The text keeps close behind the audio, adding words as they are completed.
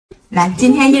来，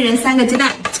今天一人3个鸡蛋，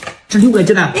这6个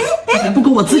鸡蛋，还不够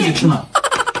我自己吃呢。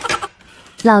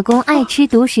老公爱吃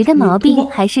独食的毛病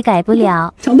还是改不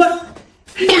了。抢断，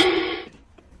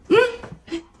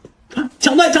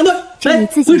抢断，这你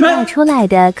自己带出来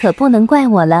的，可不能怪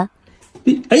我了。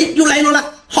哎，又来一轮了，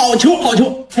好球！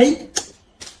哎，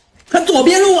传左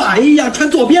边路啊！哎呀，传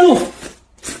左边路，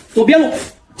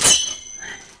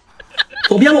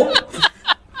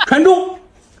传中。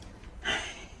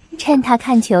趁他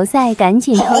看球赛，赶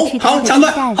紧偷吃他的鸡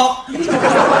蛋。好。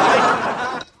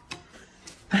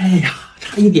哎呀，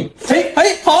差一点。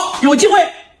哎，好，有机会。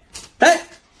哎，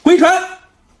回传。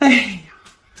哎呀，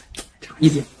差一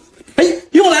点。哎，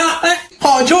又来了。哎，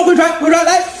好球，回传，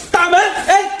来打门。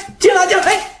哎，进了。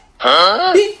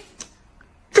哎，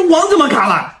这网怎么卡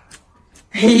了？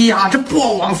哎呀，这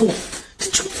破网速。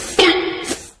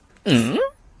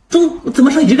中怎么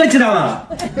剩1个鸡蛋了？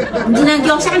你鸡蛋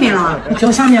掉下面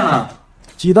了。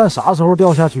鸡蛋啥时候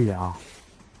掉下去呀？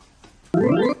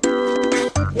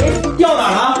掉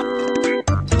哪了？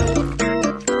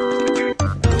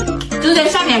就在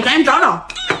下面，赶紧找找。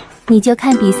你就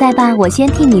看比赛吧，我先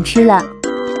替你吃了。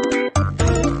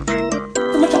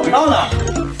怎么找不到呢？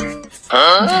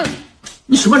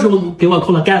你什么时候给我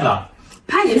扣了盖子？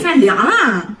怕你饭凉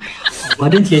了。我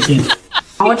真贴心。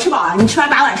好，我吃饱了，你吃完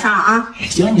打晚上啊。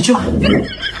行，你去吧。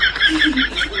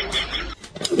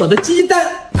我的鸡蛋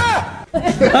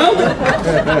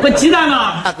我鸡蛋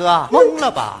呢？大哥，懵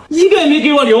了吧？一个也没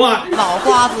给我留啊！脑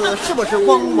瓜子是不是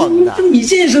嗡嗡的？这米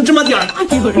线剩这么点儿，那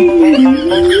给个人。